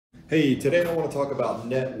Hey, today I want to talk about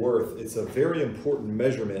net worth. It's a very important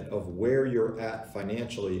measurement of where you're at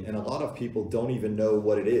financially, and a lot of people don't even know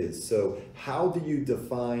what it is. So, how do you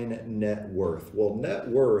define net worth? Well, net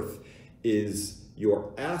worth is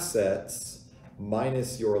your assets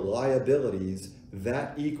minus your liabilities.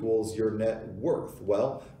 That equals your net worth.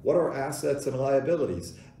 Well, what are assets and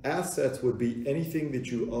liabilities? Assets would be anything that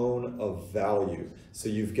you own of value. So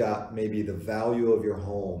you've got maybe the value of your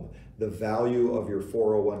home, the value of your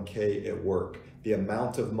 401k at work, the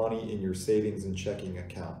amount of money in your savings and checking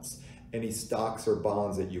accounts, any stocks or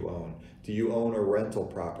bonds that you own. Do you own a rental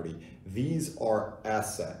property? These are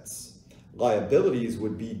assets. Liabilities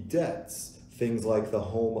would be debts, things like the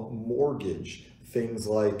home mortgage, things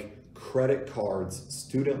like credit cards,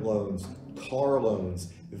 student loans, car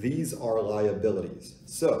loans. These are liabilities.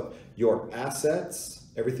 So your assets,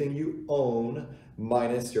 everything you own,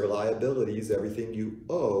 minus your liabilities, everything you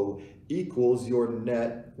owe, equals your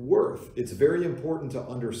net worth. It's very important to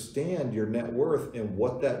understand your net worth and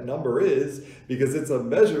what that number is, because it's a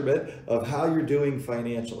measurement of how you're doing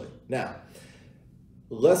financially. Now,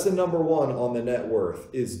 lesson number one on the net worth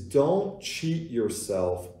is don't cheat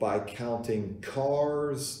yourself by counting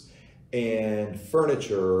cars and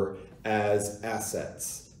furniture as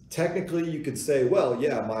assets. Technically, you could say, well,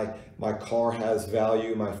 yeah, my car has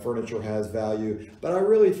value, my furniture has value, but I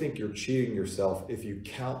really think you're cheating yourself if you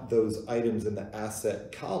count those items in the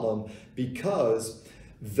asset column, because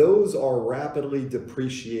those are rapidly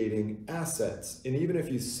depreciating assets. And even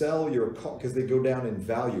if you sell your car, because they go down in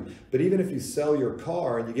value, but even if you sell your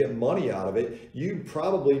car and you get money out of it, you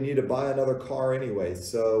probably need to buy another car anyway.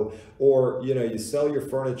 So, or, you sell your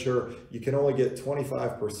furniture, you can only get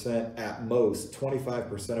 25% at most,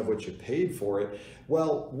 25% of what you paid for it.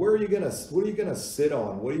 Well, what are you gonna sit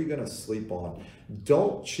on? What are you gonna sleep on?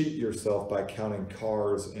 Don't cheat yourself by counting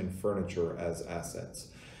cars and furniture as assets.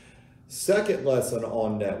 Second lesson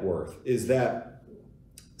on net worth is that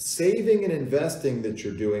saving and investing that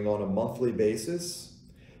you're doing on a monthly basis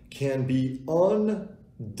can be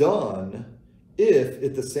undone if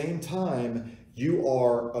at the same time you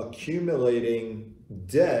are accumulating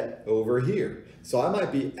debt over here. So I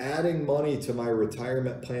might be adding money to my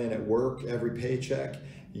retirement plan at work every paycheck.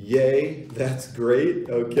 Yay, that's great.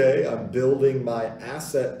 Okay, I'm building my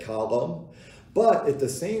asset column. But at the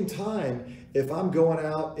same time, if I'm going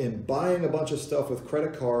out and buying a bunch of stuff with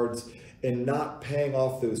credit cards and not paying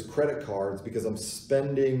off those credit cards because I'm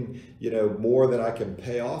spending, more than I can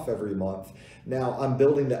pay off every month, now I'm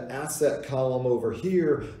building the asset column over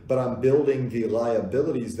here, but I'm building the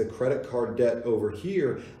liabilities, the credit card debt over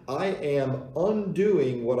here. I am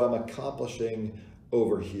undoing what I'm accomplishing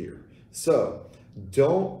over here. So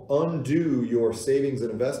don't undo your savings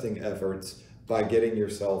and investing efforts by getting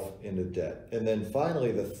yourself into debt. And then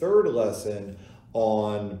finally, the third lesson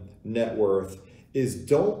on net worth is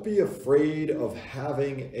don't be afraid of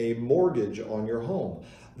having a mortgage on your home.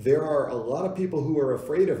 There are a lot of people who are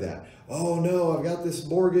afraid of that. Oh no, I've got this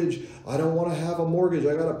mortgage. I don't want to have a mortgage.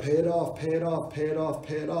 I got to pay it off, pay it off, pay it off,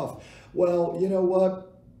 pay it off. Well, you know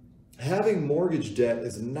what? Having mortgage debt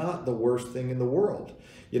is not the worst thing in the world.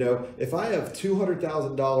 If I have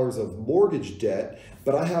 $200,000 of mortgage debt,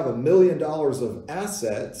 but I have $1 million of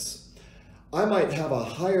assets, I might have a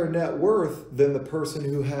higher net worth than the person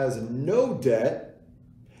who has no debt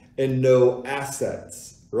and no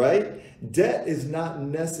assets, right? Debt is not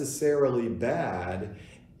necessarily bad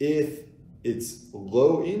if it's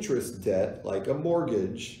low interest debt, like a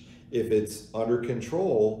mortgage, if it's under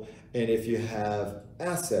control, and if you have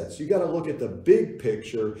assets. You got to look at the big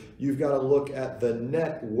picture. You've got to look at the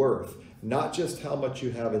net worth, not just how much you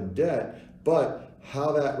have in debt, but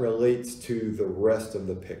how that relates to the rest of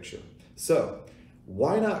the picture. So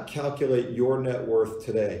why not calculate your net worth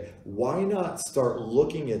today? Why not start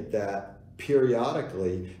looking at that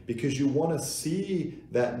periodically? Because you want to see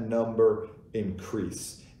that number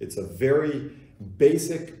increase. It's a very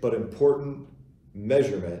basic but important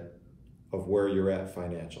measurement of where you're at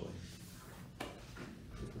financially.